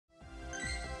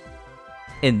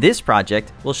In this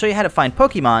project, we'll show you how to find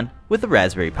Pokemon with a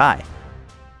Raspberry Pi.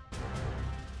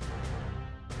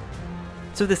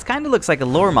 So this kinda looks like a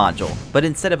lure module, but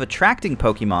instead of attracting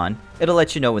Pokemon, it'll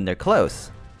let you know when they're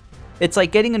close. It's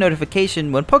like getting a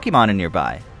notification when Pokemon are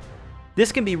nearby.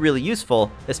 This can be really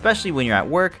useful, especially when you're at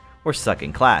work or stuck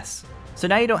in class. So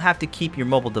now you don't have to keep your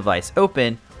mobile device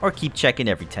open or keep checking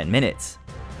every 10 minutes.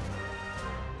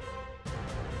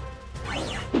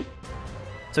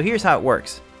 So here's how it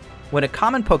works. When a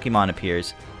common Pokemon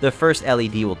appears, the first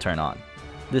LED will turn on.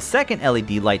 The second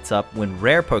LED lights up when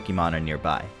rare Pokemon are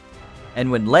nearby. And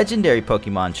when legendary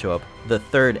Pokemon show up, the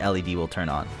third LED will turn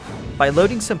on. By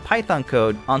loading some Python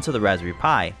code onto the Raspberry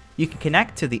Pi, you can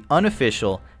connect to the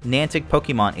unofficial Niantic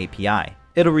Pokemon API.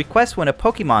 It'll request when a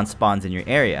Pokemon spawns in your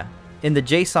area. In the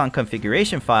JSON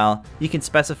configuration file, you can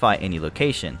specify any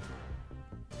location.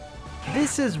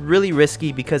 This is really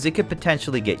risky because it could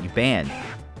potentially get you banned.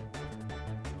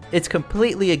 It's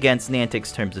completely against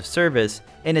Niantic's terms of service,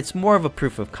 and it's more of a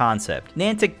proof of concept.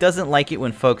 Niantic doesn't like it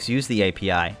when folks use the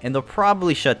API, and they'll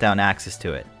probably shut down access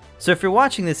to it. So if you're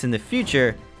watching this in the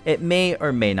future, it may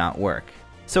or may not work.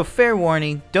 So fair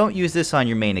warning, don't use this on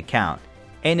your main account.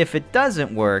 And if it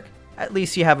doesn't work, at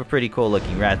least you have a pretty cool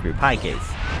looking Raspberry Pi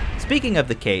case. Speaking of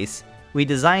the case, we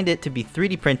designed it to be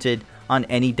 3D printed on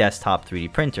any desktop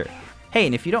 3D printer. Hey,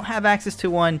 and if you don't have access to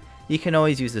one, you can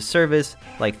always use a service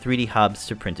like 3D Hubs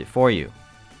to print it for you.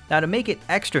 Now to make it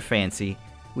extra fancy,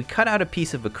 we cut out a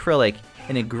piece of acrylic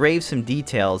and engraved some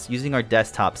details using our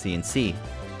desktop CNC.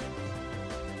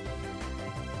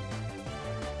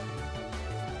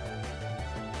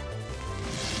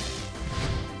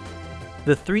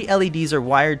 The 3 LEDs are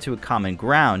wired to a common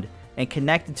ground and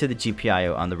connected to the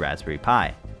GPIO on the Raspberry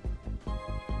Pi.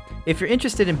 If you're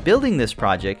interested in building this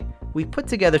project, we put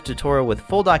together a tutorial with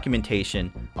full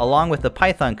documentation along with the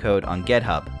Python code on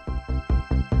GitHub.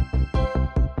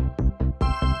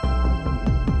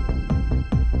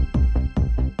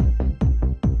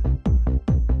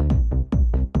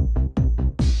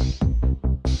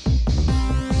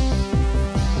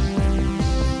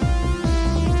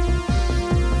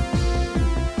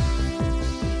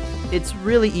 It's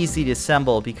really easy to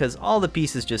assemble because all the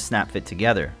pieces just snap fit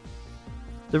together.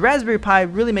 The Raspberry Pi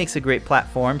really makes a great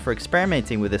platform for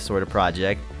experimenting with this sort of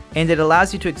project, and it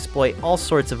allows you to exploit all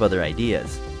sorts of other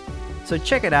ideas. So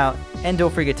check it out, and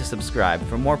don't forget to subscribe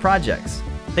for more projects.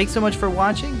 Thanks so much for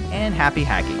watching, and happy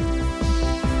hacking!